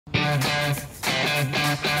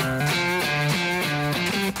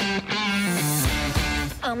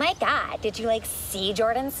Oh my God, did you like see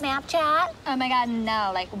Jordan's Snapchat? Oh my God,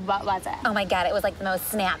 no, like what was it? Oh my God, it was like the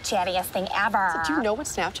most Snapchattiest thing ever. So do you know what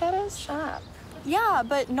Snapchat is? Shut up. Yeah,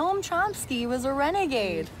 but Noam Chomsky was a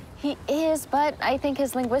renegade. He is, but I think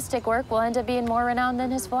his linguistic work will end up being more renowned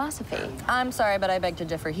than his philosophy. I'm sorry, but I beg to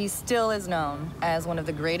differ. He still is known as one of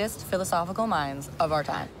the greatest philosophical minds of our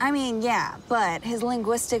time. I mean, yeah, but his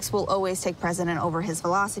linguistics will always take precedent over his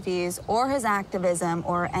philosophies or his activism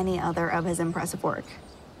or any other of his impressive work.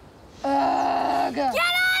 Get out of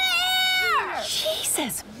here!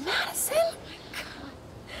 Jesus, Madison. Oh my God.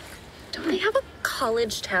 Don't they have a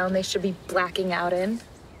college town they should be blacking out in?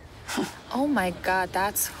 Oh my God,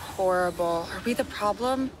 that's horrible. Are we the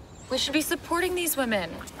problem? We should be supporting these women.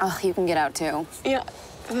 Oh, you can get out too. You know,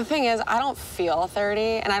 the thing is, I don't feel 30,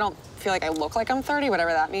 and I don't feel like I look like I'm 30,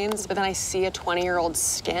 whatever that means. But then I see a 20-year-old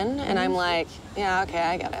skin, and I'm like, yeah, okay,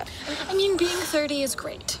 I get it. I mean, being 30 is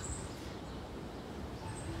great.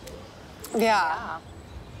 Yeah.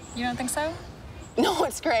 You don't think so? No,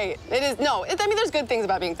 it's great. It is, no, I mean, there's good things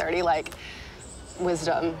about being 30, like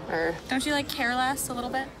wisdom or... Don't you like care less a little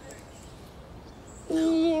bit?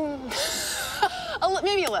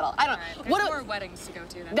 Maybe a little. I don't know. Right. There's more weddings to go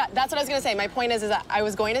to then. That's what I was gonna say. My point is that I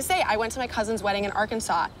was going to say I went to my cousin's wedding in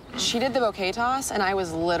Arkansas. She did the bouquet toss, and I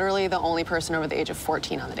was literally the only person over the age of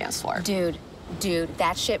 14 on the dance floor. Dude,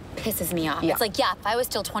 that shit pisses me off. Yeah. It's like, yeah, if I was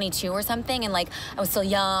still 22 or something and like I was still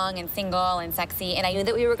young and single and sexy and I knew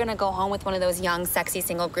that we were gonna go home with one of those young, sexy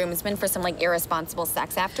single groomsmen for some like irresponsible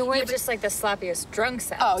sex afterwards. Yeah, just like the sloppiest drunk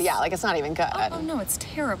sex. Oh, yeah, like it's not even good. Oh, no, it's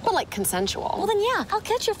terrible. But like consensual. Well, then, yeah, I'll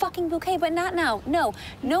catch your fucking bouquet, but not now. No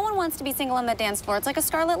one wants to be single on that dance floor. It's like a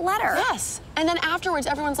scarlet letter. Yes. And then afterwards,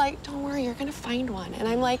 everyone's like, don't worry, you're gonna find one. And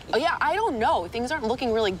I'm like, oh, yeah, I don't know. Things aren't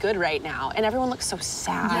looking really good right now. And everyone looks so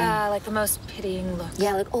sad. Yeah, like the most pitying look.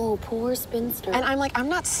 Yeah, like, oh, poor spinster. And I'm like, I'm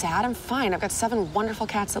not sad, I'm fine. I've got 7 wonderful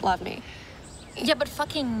cats that love me. Yeah, but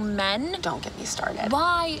fucking men? Don't get me started.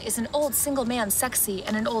 Why is an old single man sexy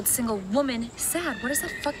and an old single woman sad? What is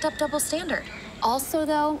that fucked up double standard? Also,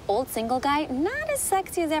 though, old single guy, not as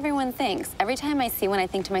sexy as everyone thinks. Every time I see one, I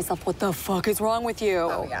think to myself, what the fuck is wrong with you?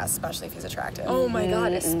 Oh, yeah, especially if he's attractive. Oh my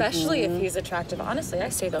God, especially if he's attractive. Honestly, I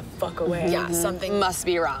stay the fuck away. Yeah, something must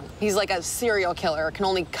be wrong. He's like a serial killer, can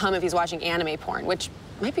only come if he's watching anime porn, which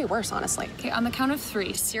might be worse, honestly. Okay, on the count of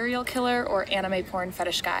 3, serial killer or anime porn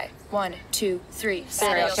fetish guy? 1, 2, 3.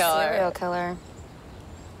 Serial killer. Serial killer.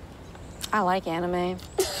 I like anime.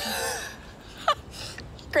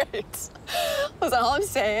 Great. Listen, all I'm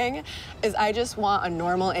saying is I just want a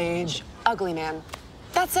normal age, ugly man.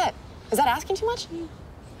 That's it. Is that asking too much?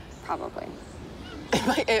 Probably.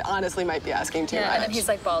 It honestly might be asking too much. Yeah, and he's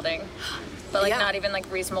like balding. But like Yeah. not even like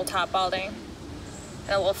reasonable top balding.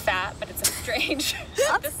 And a little fat, but it's a strange,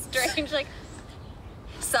 this strange like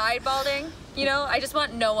side balding. You know, I just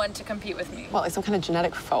want no one to compete with me. What, like some kind of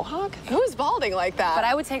genetic faux hawk? Who's balding like that? But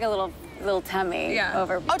I would take a little tummy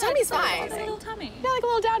over. Oh, tummy's fine. It's a little tummy. Yeah, like a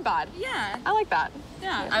little dad bod. Yeah. I like that.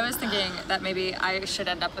 Yeah. I was thinking that maybe I should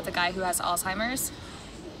end up with a guy who has Alzheimer's.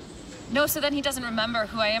 No, so then he doesn't remember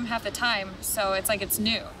who I am half the time, so it's like it's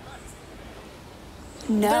new.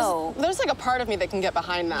 No. There's like a part of me that can get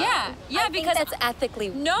behind that. Yeah, because that's ethically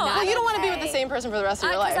Well, you don't want to be with the same person for the rest of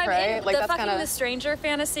your life, right? Like that's kind of the stranger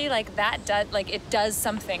fantasy. Like that does, like it does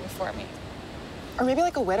something for me. Or maybe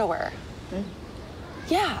like a widower.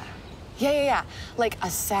 Yeah. Yeah. Like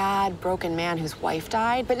a sad, broken man whose wife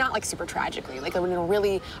died, but not like super tragically, like in a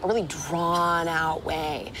really drawn out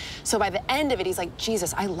way. So by the end of it, he's like,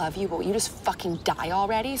 Jesus, I love you, but will you just fucking die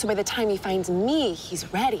already? So by the time he finds me,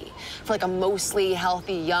 he's ready for like a mostly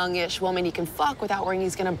healthy, youngish woman he can fuck without worrying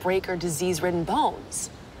he's gonna break her disease-ridden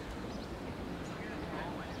bones.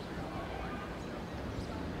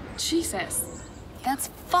 Jesus. That's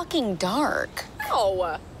fucking dark.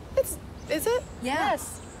 No, is it?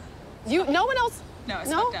 Yes. No one else? No,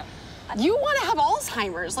 it's fucked up. You want to have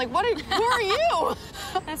Alzheimer's? Like, who are you?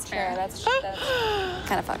 That's fair. That's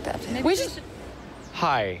Kind of fucked up. We should.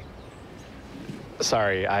 Hi.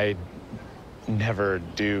 Sorry, I never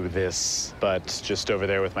do this, but just over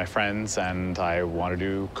there with my friends, and I wanted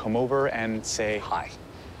to come over and say hi.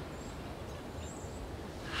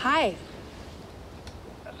 Hi.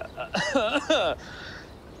 I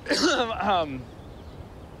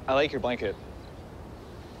like your blanket.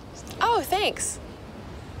 Oh, thanks.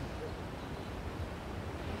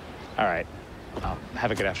 All right.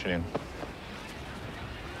 Have a good afternoon.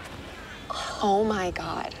 Oh my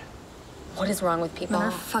God. What is wrong with people? Men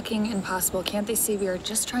are fucking impossible. Can't they see we are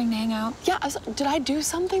just trying to hang out? Yeah, did I do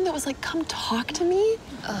something that was like, come talk to me?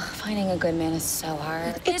 Ugh, finding a good man is so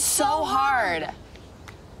hard. It's so hard.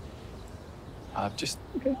 Just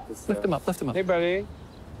lift him up, lift him up. Hey, buddy.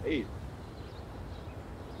 Hey.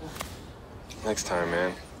 Next time,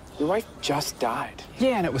 man. Your wife just died.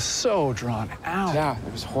 Yeah, and it was so drawn out. Yeah,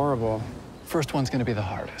 it was horrible. First one's gonna be the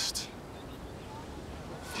hardest.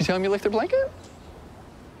 Did you tell him you licked their blanket?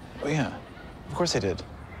 Oh, yeah. Of course I did.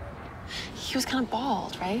 He was kind of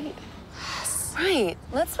bald, right? Yes. Right.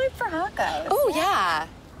 Let's wait for hot guys. Oh, yeah.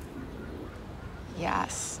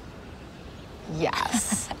 Yes.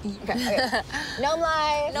 Yes. Okay. Gnome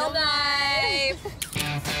life. Gnome life.